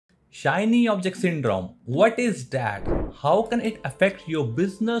Shiny object syndrome. What is that? How can it affect your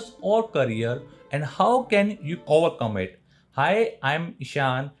business or career and how can you overcome it? Hi, I'm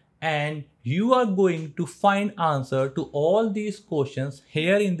Ishan and you are going to find answer to all these questions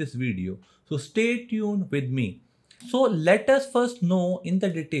here in this video. So stay tuned with me. So let us first know in the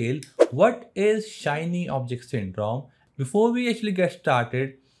detail what is shiny object syndrome. Before we actually get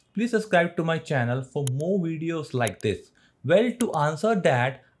started, please subscribe to my channel for more videos like this. Well, to answer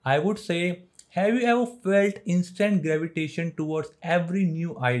that, I would say, have you ever felt instant gravitation towards every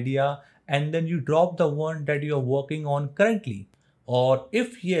new idea and then you drop the one that you are working on currently? Or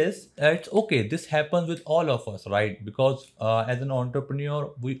if yes, it's okay. This happens with all of us, right? Because as an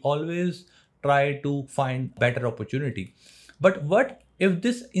entrepreneur, we always try to find better opportunity. But what if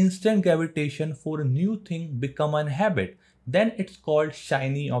this instant gravitation for a new thing become a habit? Then it's called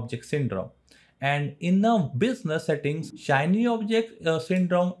shiny object syndrome. And in a business settings, shiny object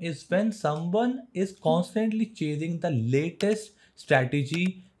syndrome is when someone is constantly chasing the latest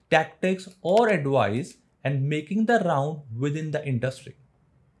strategy, tactics, or advice and making the round within the industry.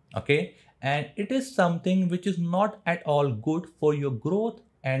 Okay, and it is something which is not at all good for your growth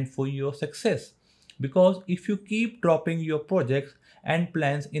and for your success, because if you keep dropping your projects and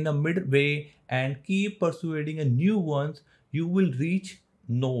plans in a midway and keep persuading a new ones, you will reach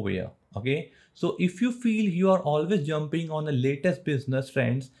nowhere. Okay, so if you feel you are always jumping on the latest business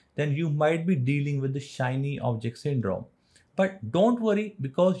trends, then you might be dealing with the shiny object syndrome. But don't worry,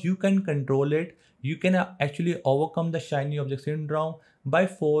 because you can control it. You can actually overcome the shiny object syndrome by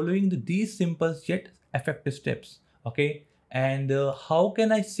following these simple yet effective steps. Okay, and how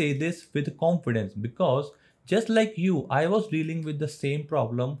can I say this with confidence? Because just like you, I was dealing with the same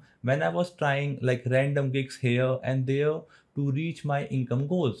problem when I was trying like random gigs here and there to reach my income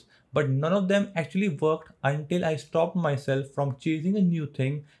goals. But none of them actually worked until I stopped myself from chasing a new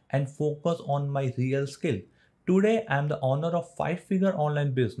thing and focus on my real skill. Today, I am the owner of five-figure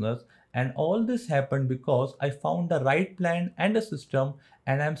online business, and all this happened because I found the right plan and a system,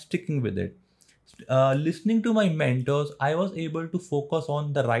 and I'm sticking with it. Listening to my mentors, I was able to focus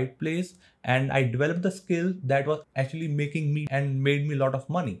on the right place, and I developed the skill that was actually making me and made me a lot of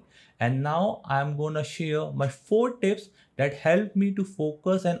money. And now I'm gonna share my 4 tips that help me to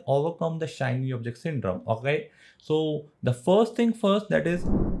focus and overcome the shiny object syndrome. Okay, so the first thing first, that is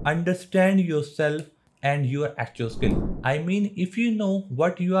understand yourself and your actual skill. I mean, if you know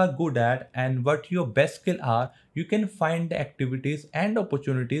what you are good at and what your best skill are, you can find the activities and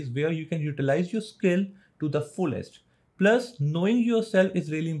opportunities where you can utilize your skill to the fullest. Plus, knowing yourself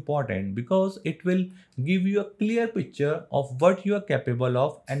is really important because it will give you a clear picture of what you are capable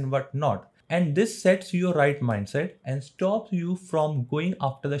of and what not. And this sets your right mindset and stops you from going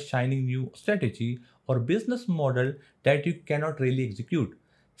after the shining new strategy or business model that you cannot really execute.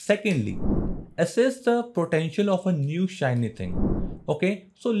 Secondly, assess the potential of a new shiny thing.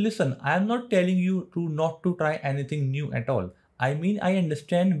 Okay, so listen, I am not telling you to not to try anything new at all. I mean, I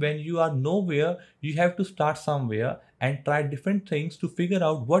understand when you are nowhere, you have to start somewhere and try different things to figure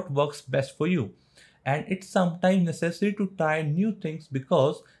out what works best for you. And it's sometimes necessary to try new things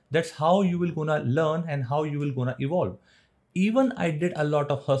because that's how you will gonna learn and how you will gonna evolve. Even I did a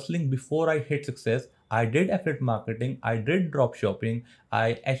lot of hustling before I hit success. I did affiliate marketing, I did drop shopping,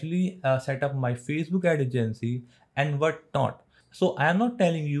 I actually set up my Facebook ad agency and what not. So I am not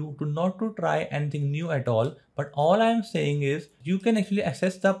telling you to not to try anything new at all, but all I am saying is you can actually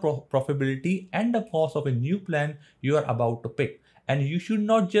assess the profitability and the cost of a new plan you are about to pick. And you should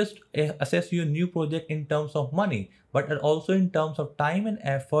not just assess your new project in terms of money, but also in terms of time and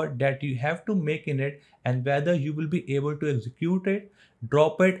effort that you have to make in it and whether you will be able to execute it,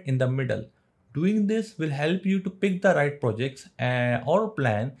 drop it in the middle. Doing this will help you to pick the right projects or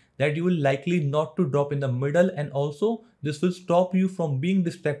plan that you will likely not to drop in the middle, and also this will stop you from being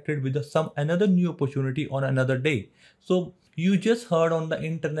distracted with some another new opportunity on another day. So you just heard on the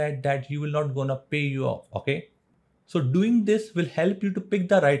internet that you will not gonna pay you off. Okay, so doing this will help you to pick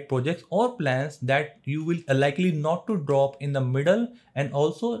the right projects or plans that you will likely not to drop in the middle, and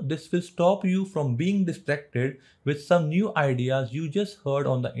also this will stop you from being distracted with some new ideas you just heard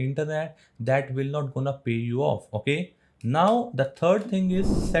on the internet that will not gonna pay you off. Okay, now the third thing is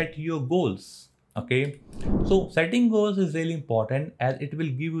set your goals. Okay, so setting goals is really important as it will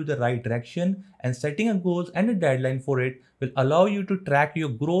give you the right direction, and setting a goals and a deadline for it will allow you to track your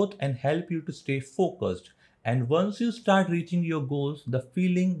growth and help you to stay focused. And once you start reaching your goals, the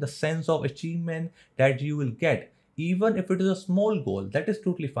feeling, the sense of achievement that you will get, even if it is a small goal, that is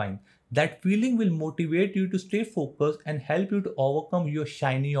totally fine. That feeling will motivate you to stay focused and help you to overcome your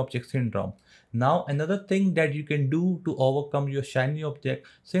shiny object syndrome. Now, another thing that you can do to overcome your shiny object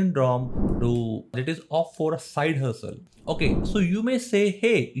syndrome to that is opt for a side hustle. Okay, so you may say,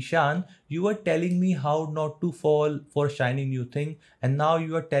 hey Ishan, you were telling me how not to fall for a shiny new thing, and now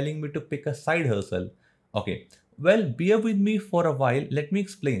you are telling me to pick a side hustle. Okay, well, bear with me for a while. Let me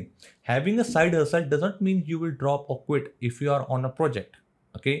explain. Having a side hustle doesn't mean you will drop or quit if you are on a project.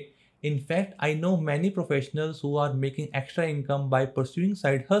 Okay, in fact, I know many professionals who are making extra income by pursuing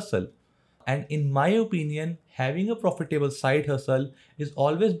side hustle. And in my opinion, having a profitable side hustle is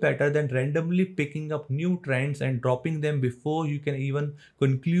always better than randomly picking up new trends and dropping them before you can even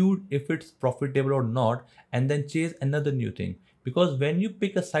conclude if it's profitable or not, and then chase another new thing. Because when you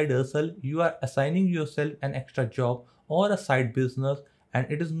pick a side hustle, you are assigning yourself an extra job or a side business, and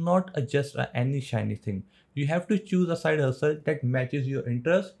it is not any shiny thing. You have to choose a side hustle that matches your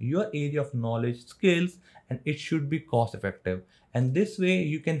interest, your area of knowledge, skills, and it should be cost effective. And this way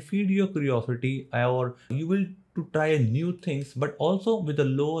you can feed your curiosity, or you will to try new things, but also with a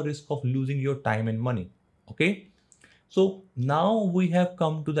lower risk of losing your time and money. Okay, so now we have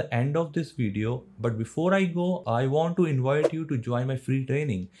come to the end of this video, but before I go, I want to invite you to join my free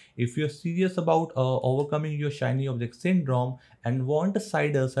training. If you're serious about overcoming your shiny object syndrome and want a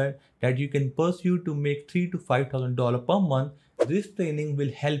side hustle that you can pursue to make $3,000 to $5,000 per month, this training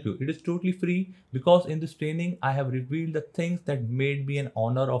will help you. It is totally free because in this training, I have revealed the things that made me an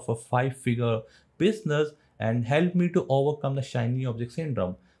owner of a 5-figure business and helped me to overcome the shiny object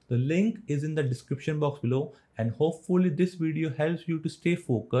syndrome. The link is in the description box below, and hopefully this video helps you to stay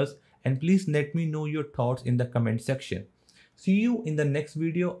focused, and please let me know your thoughts in the comment section. See you in the next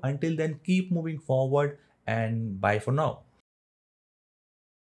video. Until then, keep moving forward and bye for now.